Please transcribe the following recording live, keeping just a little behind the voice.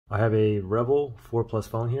I have a REVVL 4 Plus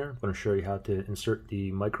phone here. I'm going to show you how to insert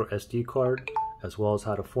the micro SD card as well as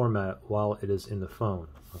how to format while it is in the phone.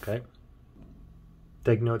 Okay.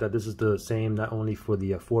 Take note that this is the same not only for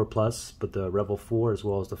the 4 Plus but the REVVL 4 as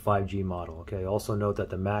well as the 5G model. Okay. Also note that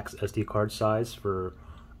the max SD card size for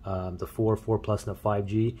the 4 Plus, and the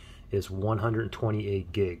 5G is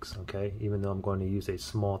 128 gigs. Okay. Even though I'm going to use a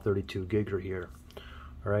small 32 gigger here.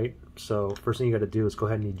 All right. So first thing you got to do is go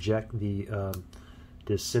ahead and eject the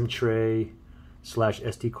this SIM tray /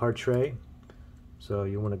 SD card tray. So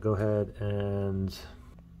you want to go ahead and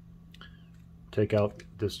take out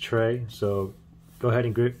this tray. So go ahead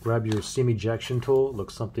and grab your SIM ejection tool. It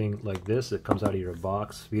looks something like this. It comes out of your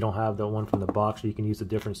box. If you don't have the one from the box, you can use a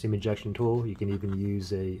different SIM ejection tool. You can even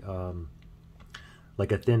use a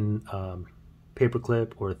like a thin paper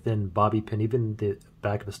clip or a thin bobby pin, even the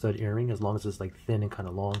back of a stud earring, as long as it's like thin and kind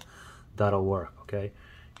of long, that'll work. Okay.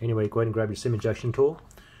 Anyway, go ahead and grab your SIM ejection tool,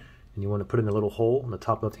 and you want to put it in a little hole on the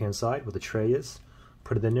top left hand side where the tray is.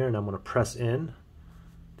 Put it in there, and I'm going to press in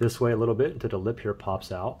this way a little bit until the lip here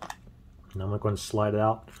pops out. And I'm going to slide it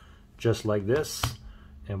out just like this,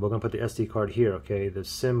 and we're going to put the SD card here. Okay, the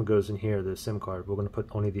SIM goes in here, the SIM card. We're going to put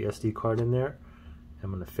only the SD card in there.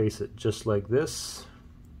 I'm going to face it just like this.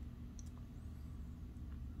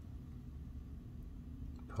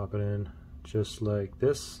 Pop it in just like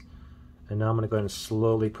this. And now I'm going to go ahead and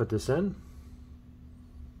slowly put this in.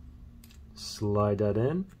 Slide that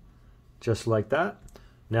in, just like that.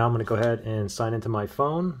 Now I'm going to go ahead and sign into my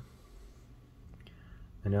phone.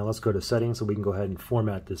 And now let's go to settings so we can go ahead and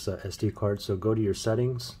format this SD card. So go to your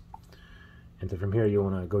settings. And then from here you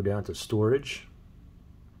want to go down to storage.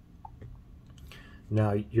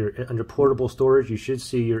 Now you're under portable storage. You should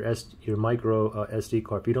see your micro SD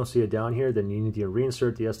card. If you don't see it down here, then you need to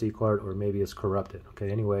reinsert the SD card, or maybe it's corrupted. Okay.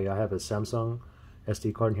 Anyway, I have a Samsung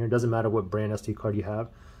SD card in here. It doesn't matter what brand SD card you have.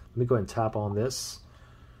 Let me go ahead and tap on this,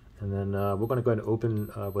 and then we're going to go ahead and open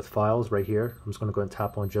with files right here. I'm just going to go ahead and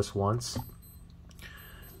tap on just once.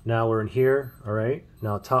 Now we're in here. All right.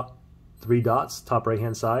 Now top 3 dots, top right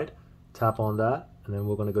hand side. Tap on that, and then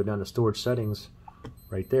we're going to go down to storage settings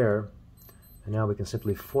right there. And now we can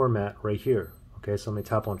simply format right here. Okay, so I'm going to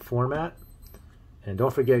tap on format. And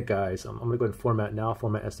don't forget, guys, I'm going to go ahead and format now,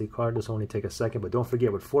 format SD card. This will only take a second, but don't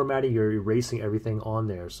forget, with formatting, you're erasing everything on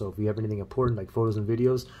there. So if you have anything important like photos and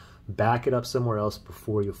videos, back it up somewhere else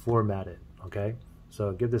before you format it. Okay,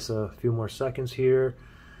 so give this a few more seconds here,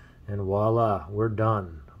 and voila, we're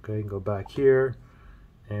done. Okay, go back here,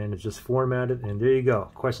 and it's just formatted, and there you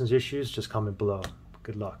go. Questions, issues, just comment below.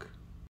 Good luck.